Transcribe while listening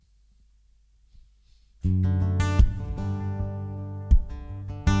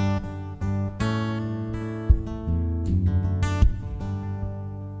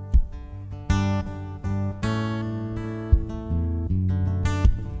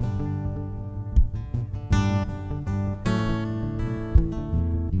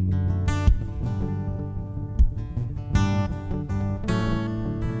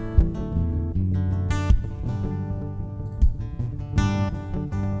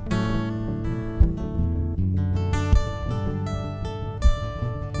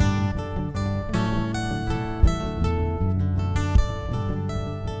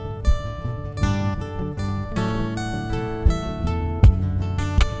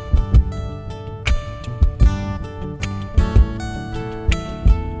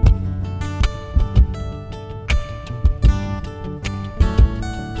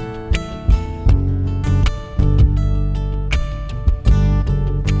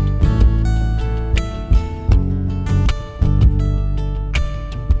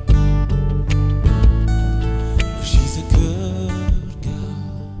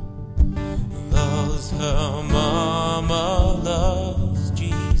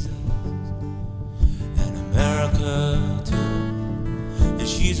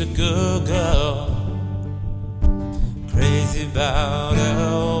she's a good girl, crazy about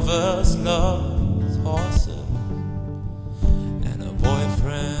Elvis, loves horses, and a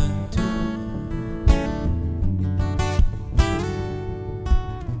boyfriend too.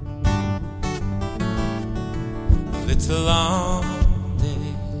 Well, it's a long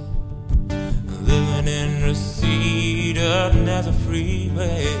day, living in Reseda, there's a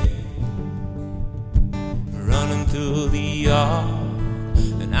freeway running through the yard,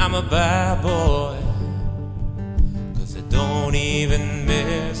 and I'm a bad boy, 'cause I don't even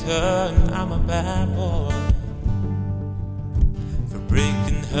miss her, and I'm a bad boy for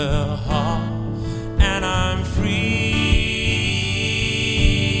breaking her heart, and I'm free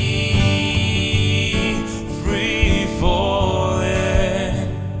falling,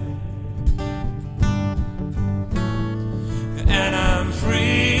 and I'm free